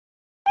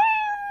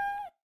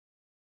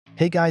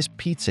Hey guys,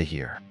 Pizza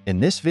here. In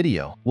this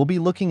video, we'll be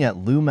looking at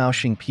Liu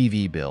Maoxing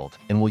PvE build,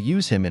 and we'll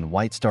use him in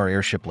Whitestar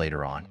Airship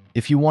later on.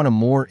 If you want a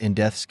more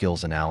in-depth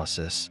skills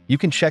analysis, you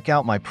can check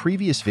out my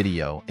previous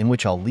video in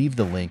which I'll leave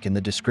the link in the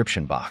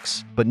description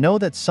box. But know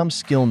that some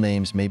skill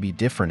names may be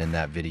different in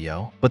that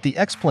video, but the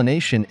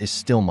explanation is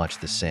still much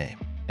the same.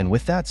 And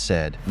with that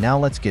said, now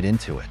let's get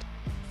into it.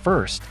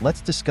 First,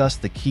 let's discuss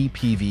the key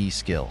PvE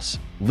skills.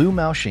 Liu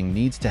Maoxing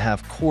needs to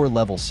have core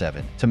level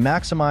 7 to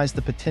maximize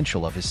the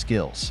potential of his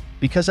skills,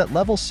 because at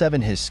level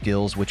 7 his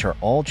skills, which are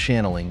all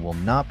channeling, will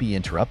not be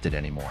interrupted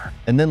anymore.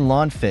 And then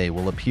Lan Fei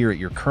will appear at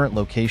your current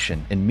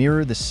location and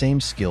mirror the same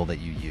skill that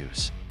you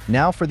use.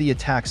 Now for the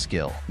attack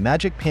skill,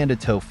 Magic Panda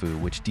Tofu,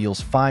 which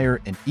deals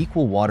fire and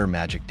equal water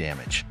magic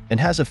damage, and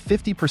has a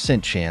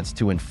 50% chance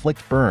to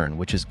inflict burn,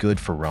 which is good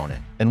for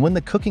Ronin. And when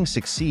the cooking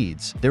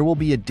succeeds, there will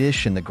be a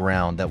dish in the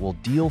ground that will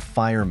deal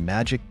fire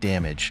magic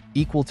damage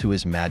equal to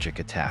his magic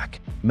attack.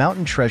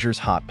 Mountain Treasure's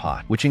Hot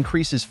Pot, which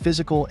increases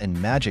physical and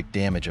magic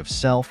damage of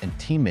self and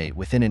teammate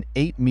within an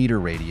 8-meter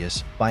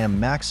radius by a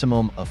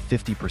maximum of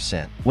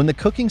 50%. When the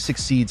cooking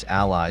succeeds,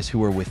 allies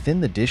who are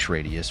within the dish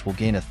radius will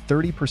gain a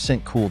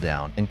 30%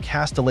 cooldown and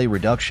Castellet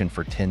reduction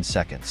for 10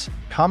 seconds.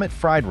 Comet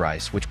Fried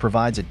Rice, which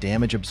provides a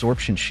damage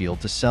absorption shield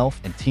to self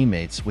and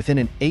teammates within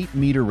an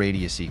 8-meter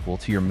radius equal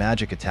to your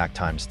magic attack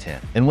times 10.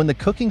 And when the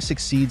cooking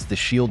succeeds, the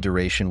shield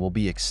duration will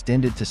be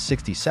extended to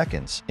 60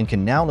 seconds and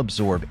can now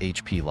absorb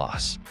HP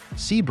loss.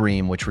 Sea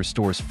Bream, which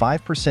restores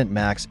 5%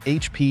 max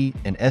HP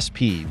and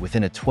SP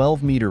within a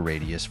 12-meter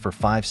radius for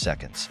 5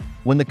 seconds.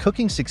 When the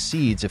cooking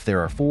succeeds, if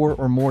there are 4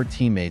 or more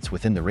teammates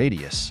within the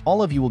radius,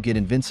 all of you will get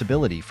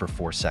invincibility for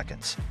 4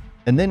 seconds.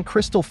 And then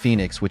Crystal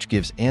Phoenix, which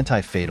gives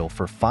anti-fatal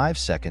for 5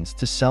 seconds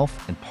to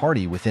self and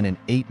party within an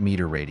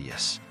 8-meter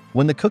radius.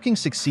 When the cooking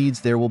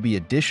succeeds, there will be a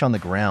dish on the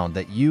ground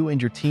that you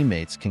and your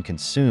teammates can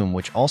consume,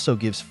 which also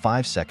gives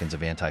 5 seconds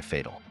of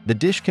anti-fatal. The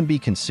dish can be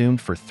consumed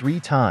for 3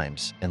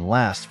 times and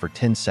lasts for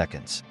 10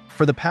 seconds.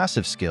 For the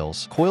passive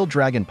skills, Coiled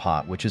Dragon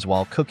Pot, which is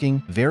while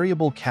cooking,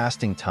 variable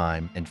casting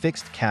time and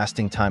fixed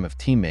casting time of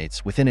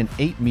teammates within an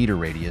 8-meter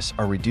radius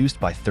are reduced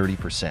by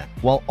 30%,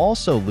 while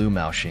also Liu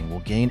Maoxing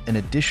will gain an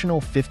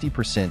additional 50%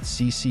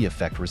 CC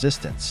effect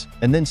resistance.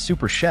 And then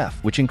Super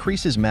Chef, which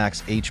increases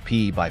max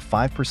HP by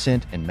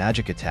 5% and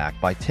magic attack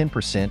by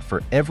 10%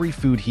 for every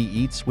food he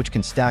eats, which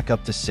can stack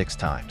up to 6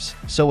 times.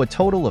 So a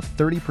total of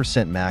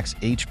 30% max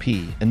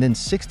HP and then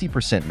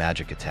 60%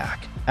 magic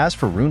attack. As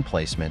for Rune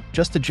Placement,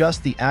 just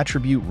adjust the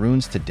attribute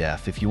runes to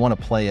def if you want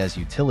to play as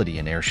utility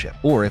in Airship,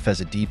 or if as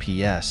a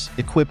DPS,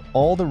 equip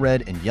all the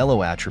red and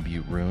yellow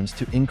attribute runes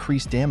to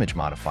increase damage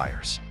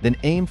modifiers. Then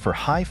aim for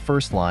high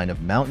first line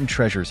of Mountain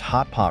Treasure's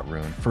Hot Pot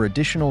rune for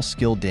additional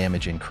skill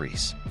damage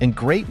increase, and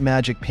Great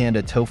Magic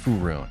Panda Tofu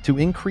rune to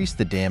increase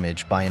the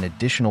damage by an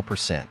additional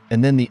 %.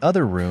 And then the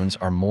other runes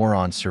are more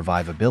on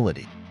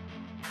survivability.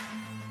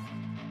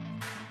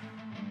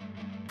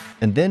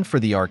 And then for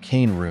the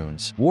arcane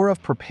runes, War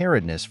of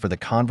Preparedness for the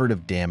convert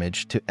of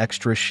damage to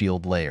extra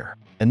shield layer.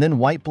 And then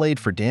White Blade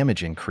for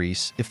damage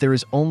increase if there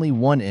is only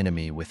one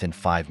enemy within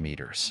 5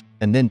 meters.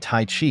 And then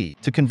Tai Chi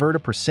to convert a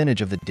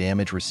percentage of the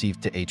damage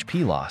received to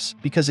HP loss,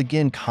 because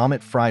again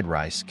Comet Fried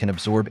Rice can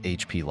absorb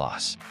HP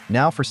loss.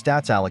 Now for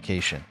stats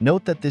allocation,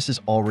 note that this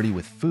is already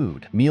with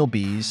food, meal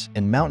bees,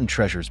 and Mountain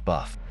Treasure's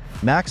buff.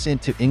 Max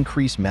Int to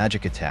increase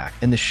magic attack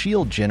and the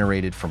shield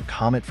generated from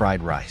Comet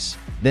Fried Rice.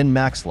 Then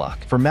Max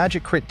Luck for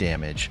magic crit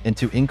damage and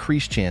to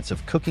increase chance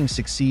of cooking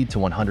succeed to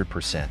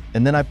 100%.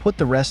 And then I put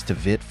the rest to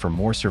Vit for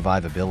more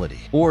survivability.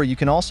 Or you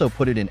can also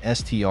put it in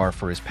STR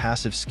for his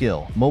passive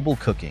skill, Mobile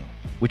Cooking,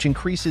 which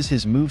increases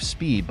his move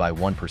speed by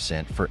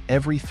 1% for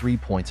every 3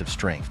 points of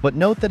strength. But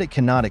note that it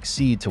cannot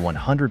exceed to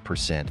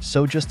 100%,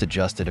 so just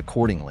adjust it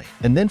accordingly.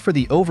 And then for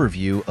the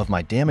overview of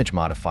my damage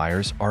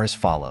modifiers are as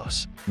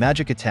follows: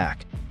 Magic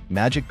Attack,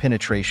 Magic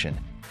Penetration,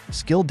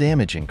 Skill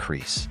Damage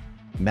Increase,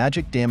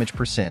 Magic Damage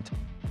Percent,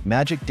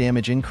 Magic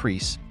Damage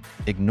Increase,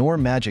 Ignore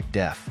Magic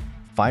Def,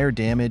 Fire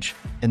Damage,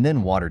 and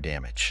then Water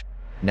Damage.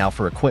 Now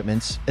for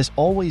equipments, as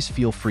always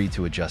feel free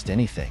to adjust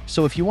anything.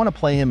 So if you want to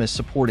play him as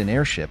support in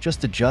Airship,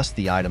 just adjust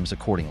the items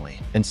accordingly.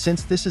 And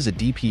since this is a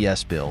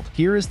DPS build,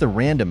 here is the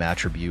random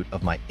attribute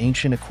of my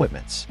ancient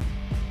equipments.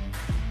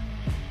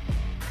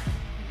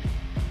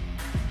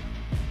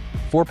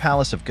 For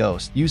Palace of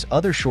Ghost, use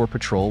Other Shore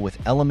Patrol with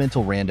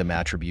Elemental Random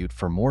attribute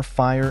for more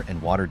fire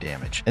and water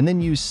damage, and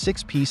then use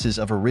 6 pieces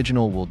of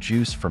Original Wool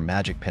Juice for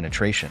magic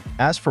penetration.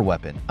 As for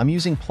weapon, I'm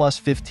using plus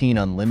 15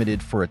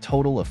 unlimited for a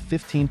total of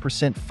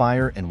 15%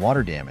 fire and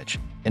water damage,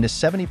 and a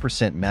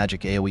 70%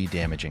 magic AoE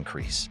damage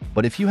increase.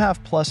 But if you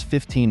have plus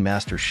 15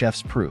 Master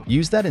Chef's Proof,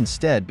 use that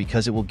instead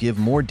because it will give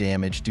more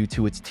damage due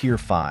to its tier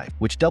 5,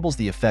 which doubles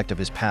the effect of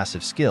his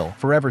passive skill,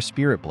 Forever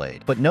Spirit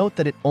Blade. But note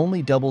that it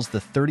only doubles the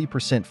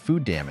 30%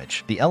 food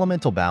damage. The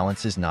elemental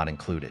balance is not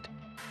included.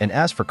 And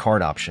as for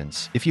card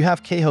options, if you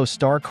have Keho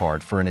Star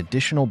card for an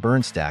additional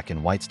burn stack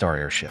in Whitestar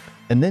Airship,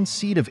 and then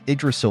Seed of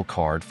Yggdrasil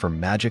card for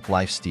Magic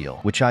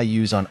Lifesteal, which I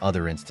use on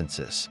other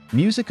instances.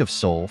 Music of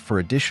Soul for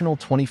additional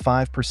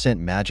 25%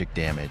 magic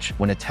damage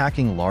when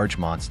attacking large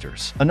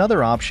monsters.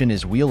 Another option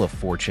is Wheel of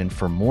Fortune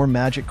for more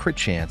magic crit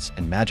chance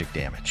and magic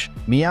damage.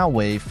 Meow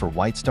Wave for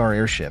Whitestar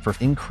Airship for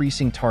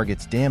increasing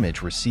target's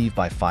damage received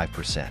by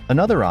 5%.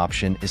 Another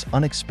option is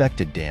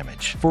Unexpected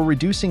Damage for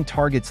reducing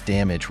target's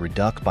damage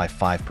reduct by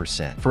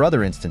 5%. For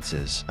other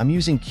instances, I'm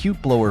using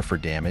Cute Blower for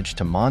damage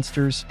to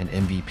monsters and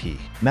MVP.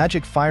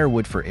 Magic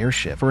Firewood for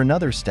Airship for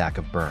another stack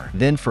of burn.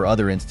 Then for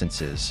other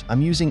instances,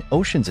 I'm using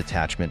Ocean's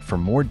Attachment for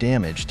more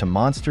damage to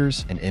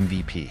monsters and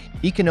MVP.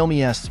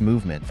 Economiast's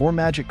Movement for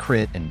magic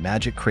crit and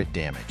magic crit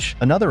damage.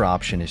 Another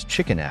option is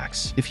Chicken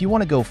Axe if you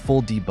want to go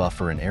full debuff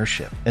for an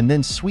Airship. And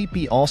then Sweet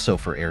Bee also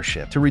for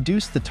Airship to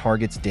reduce the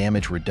target's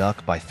damage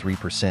reduct by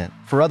 3%.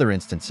 For other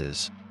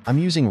instances, I'm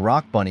using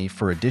Rock Bunny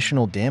for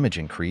additional damage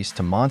increase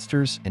to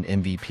monsters and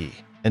MVP.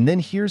 And then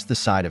here's the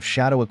side of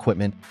Shadow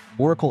Equipment,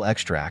 Oracle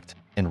Extract,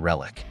 and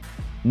Relic.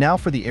 Now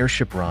for the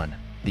Airship run,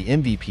 the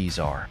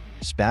MVPs are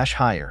Spash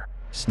Higher,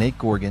 Snake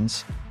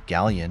Gorgons,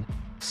 Galleon,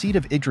 Seed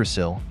of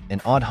Yggdrasil,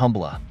 and Odd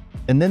Humbla.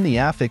 And then the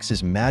affix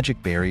is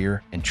Magic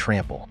Barrier and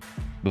Trample.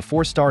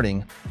 Before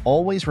starting,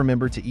 always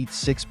remember to eat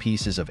 6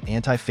 pieces of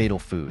anti-fatal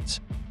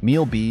foods,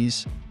 meal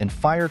bees, and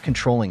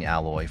fire-controlling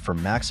alloy for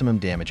maximum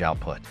damage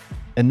output.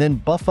 And then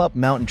buff up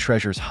Mountain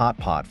Treasure's Hot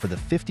Pot for the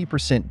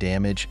 50%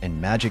 damage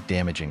and magic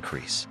damage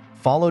increase,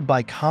 followed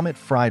by Comet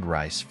Fried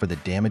Rice for the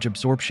damage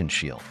absorption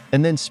shield.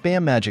 And then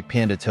spam Magic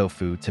Panda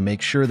Tofu to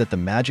make sure that the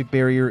magic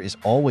barrier is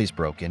always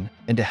broken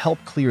and to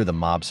help clear the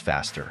mobs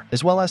faster,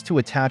 as well as to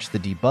attach the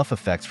debuff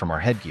effects from our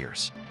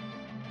headgears.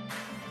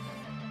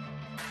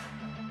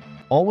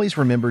 Always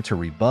remember to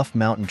rebuff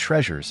Mountain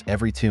Treasures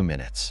every 2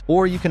 minutes.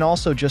 Or you can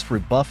also just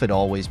rebuff it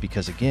always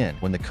because again,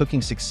 when the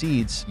cooking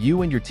succeeds,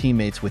 you and your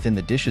teammates within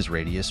the dish's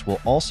radius will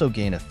also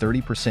gain a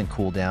 30%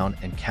 cooldown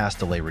and cast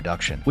delay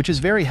reduction, which is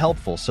very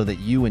helpful so that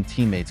you and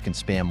teammates can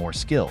spam more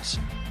skills.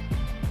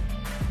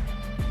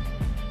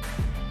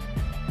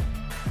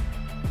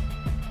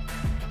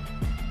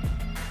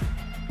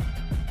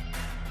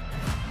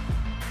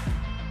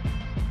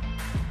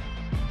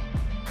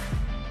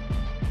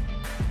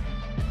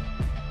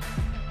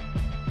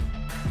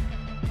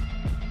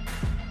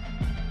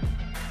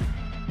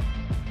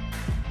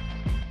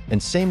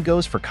 And same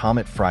goes for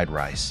Comet Fried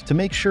Rice, to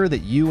make sure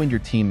that you and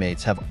your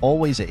teammates have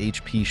always a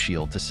HP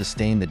shield to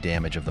sustain the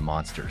damage of the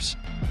monsters.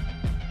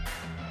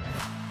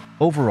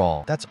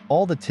 Overall, that's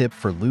all the tip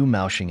for Liu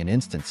Maoxing in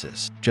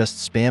instances.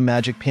 Just spam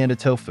Magic Panda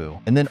Tofu,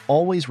 and then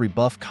always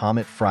rebuff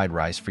Comet Fried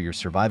Rice for your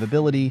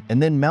survivability,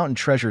 and then Mountain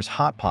Treasure's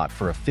Hot Pot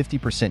for a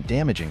 50%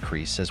 damage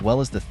increase as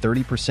well as the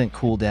 30%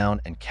 cooldown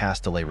and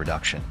cast delay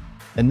reduction.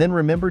 And then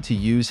remember to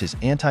use his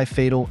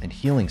anti-fatal and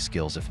healing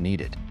skills if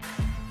needed.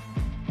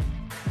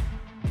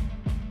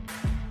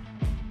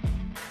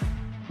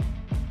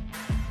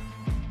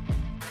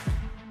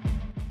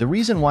 The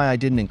reason why I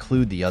didn't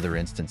include the other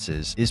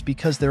instances is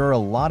because there are a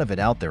lot of it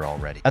out there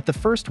already. At the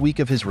first week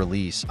of his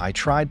release, I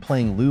tried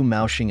playing Liu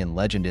Maoxing in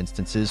Legend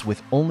instances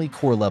with only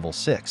core level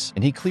 6,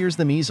 and he clears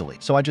them easily,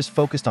 so I just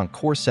focused on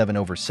core 7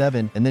 over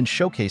 7 and then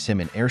showcase him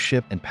in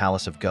Airship and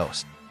Palace of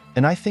Ghost.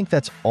 And I think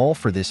that's all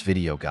for this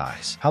video,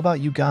 guys. How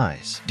about you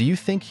guys? Do you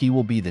think he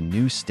will be the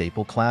new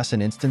staple class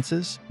in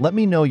instances? Let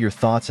me know your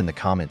thoughts in the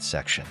comments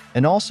section.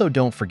 And also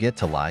don't forget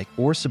to like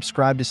or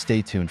subscribe to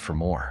stay tuned for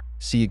more.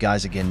 See you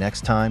guys again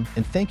next time,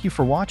 and thank you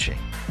for watching.